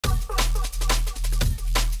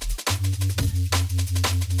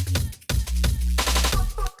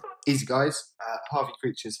Easy guys, Harvey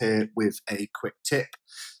Creatures here with a quick tip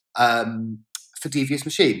for devious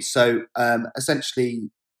machines. So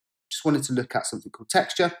essentially, just wanted to look at something called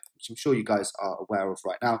texture, which I'm sure you guys are aware of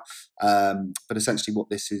right now. But essentially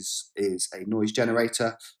what this is a noise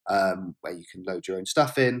generator where you can load your own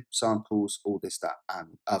stuff in, samples, all this, that,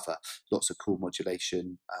 and other. Lots of cool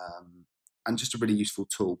modulation and just a really useful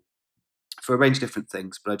tool for a range of different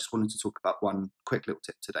things, but I just wanted to talk about one quick little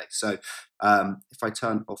tip today. So if I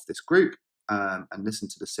turn off this group and listen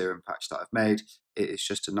to the serum patch that I've made, it is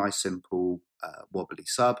just a nice simple wobbly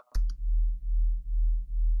sub.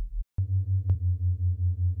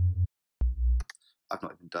 I've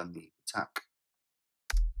not even done the attack,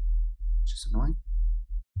 which is annoying.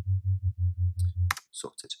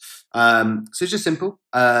 Sorted. So it's just simple,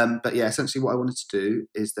 but yeah, essentially what I wanted to do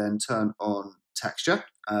is then turn on texture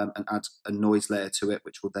and add a noise layer to it,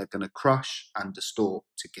 which will then going to crush and distort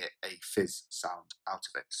to get a fizz sound out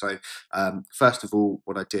of it. So first of all,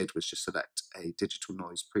 what I did was just select a digital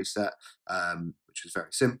noise preset, which was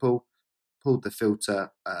very simple. Pulled the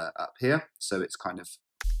filter up here, so it's kind of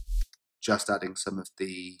just adding some of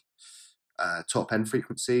the top end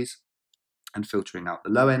frequencies and filtering out the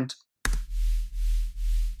low end.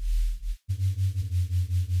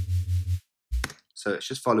 So it's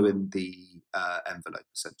just following the envelope,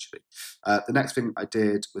 essentially. The next thing I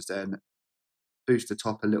did was then boost the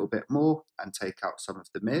top a little bit more and take out some of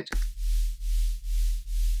the mid.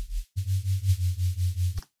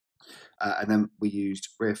 And then we used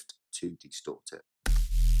Rift to distort it.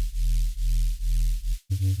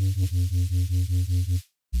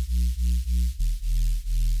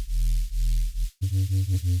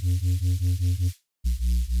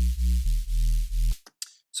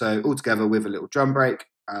 So all together with a little drum break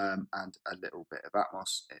and a little bit of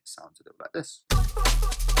Atmos, it sounds a little like this.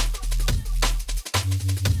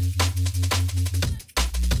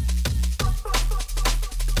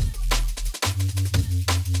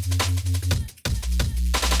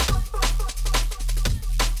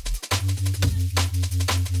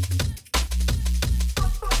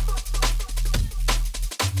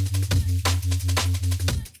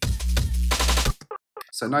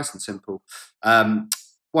 So nice and simple.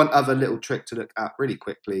 One other little trick to look at really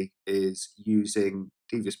quickly is using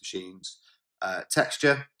Devious Machines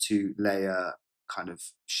texture to layer kind of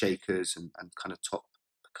shakers and kind of top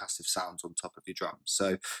percussive sounds on top of your drums.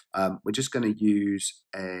 So we're just going to use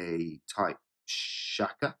a type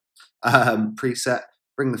shaka preset,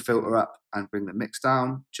 bring the filter up and bring the mix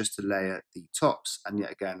down just to layer the tops and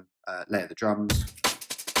yet again layer the drums.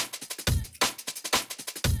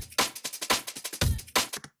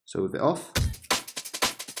 So with it off.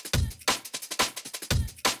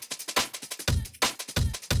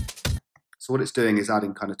 So what it's doing is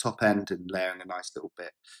adding kind of top end and layering a nice little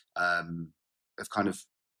bit of kind of,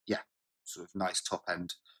 yeah, sort of nice top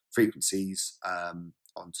end frequencies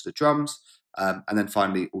onto the drums. And then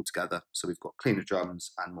finally all together, so we've got cleaner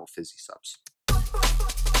drums and more fizzy subs.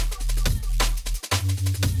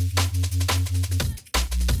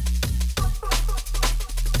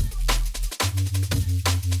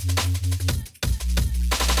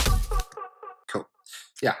 Cool.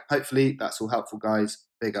 Yeah, hopefully that's all helpful, guys.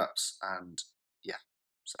 Big ups and yeah,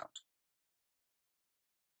 sound.